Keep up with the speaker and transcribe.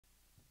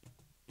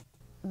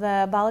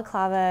The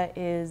balaclava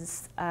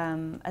is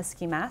a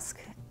ski mask,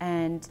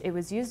 and it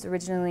was used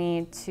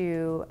originally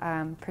to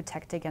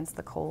protect against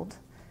the cold,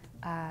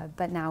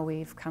 but now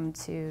we've come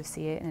to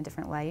see it in a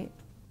different light.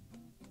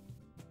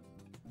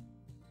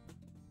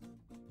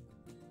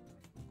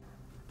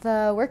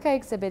 The work I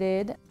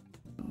exhibited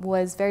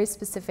was very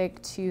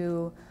specific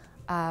to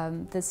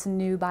this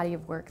new body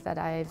of work that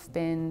I've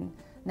been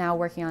now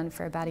working on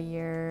for about a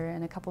year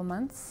and a couple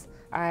months.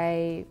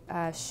 I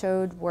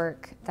showed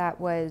work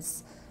that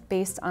was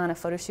based on a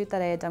photo shoot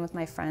that I had done with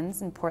my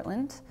friends in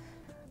Portland.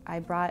 I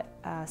brought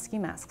ski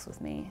masks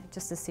with me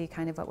just to see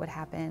kind of what would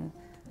happen,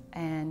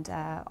 and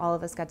all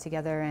of us got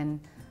together and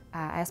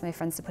I asked my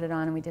friends to put it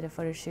on, and we did a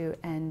photo shoot,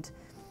 and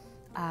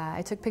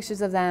I took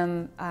pictures of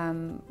them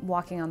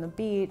walking on the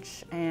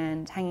beach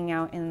and hanging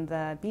out in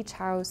the beach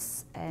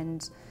house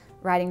and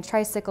riding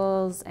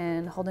tricycles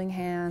and holding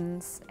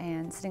hands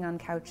and sitting on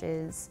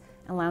couches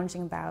and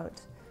lounging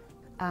about.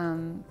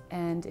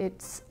 And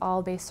it's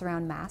all based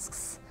around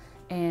masks.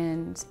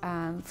 And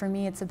for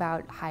me, it's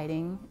about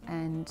hiding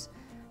and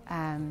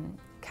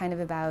kind of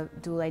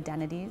about dual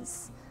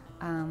identities,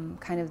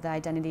 kind of the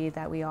identity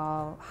that we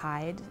all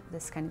hide,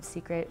 this kind of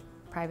secret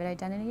private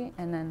identity,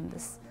 and then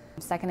this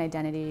second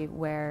identity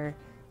where,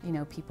 you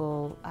know,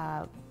 people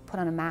put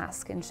on a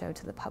mask and show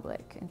to the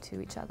public and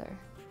to each other.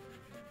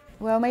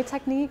 Well, my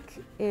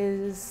technique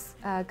is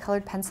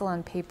colored pencil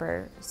on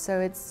paper,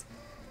 so it's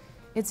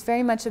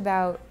very much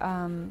about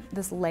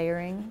this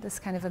layering, this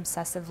kind of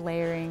obsessive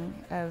layering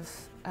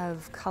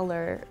of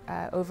color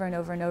over and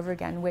over and over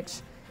again,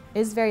 which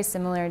is very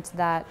similar to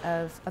that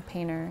of a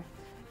painter.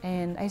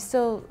 And I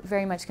still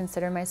very much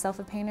consider myself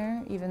a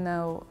painter, even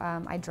though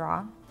I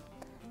draw.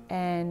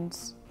 And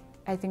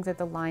I think that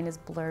the line is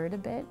blurred a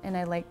bit, and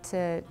I like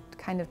to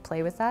kind of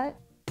play with that.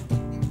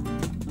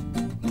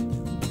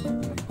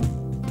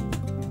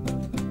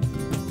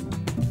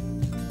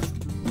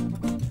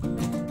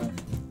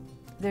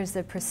 There's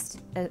a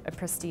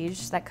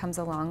prestige that comes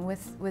along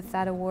with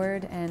that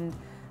award, and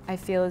I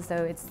feel as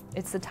though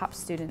it's the top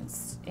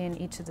students in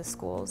each of the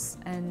schools,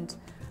 and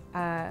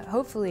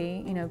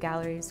hopefully, you know,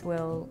 galleries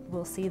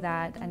will see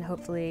that, and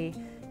hopefully,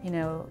 you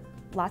know,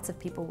 lots of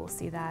people will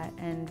see that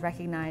and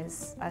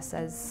recognize us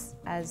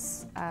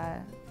as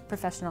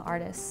professional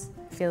artists.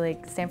 I feel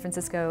like San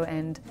Francisco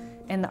and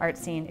the art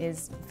scene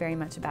is very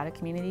much about a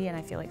community, and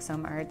I feel like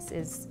SOMArts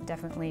is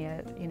definitely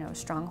a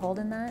stronghold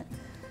in that.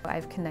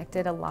 I've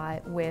connected a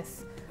lot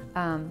with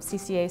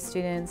CCA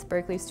students,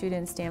 Berkeley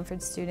students,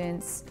 Stanford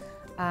students,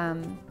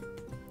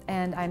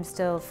 and I'm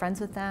still friends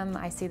with them.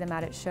 I see them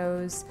out at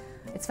shows.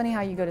 It's funny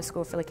how you go to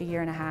school for like a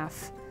year and a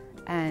half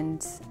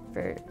and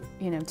for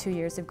 2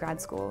 years of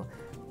grad school,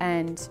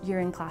 and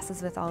you're in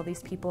classes with all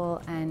these people,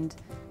 and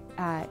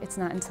it's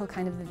not until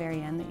kind of the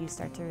very end that you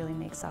start to really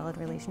make solid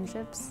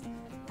relationships.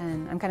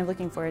 And I'm kind of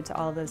looking forward to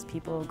all of those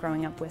people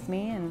growing up with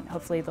me, and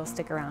hopefully they'll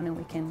stick around and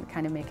we can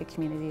kind of make a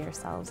community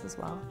ourselves as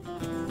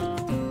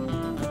well.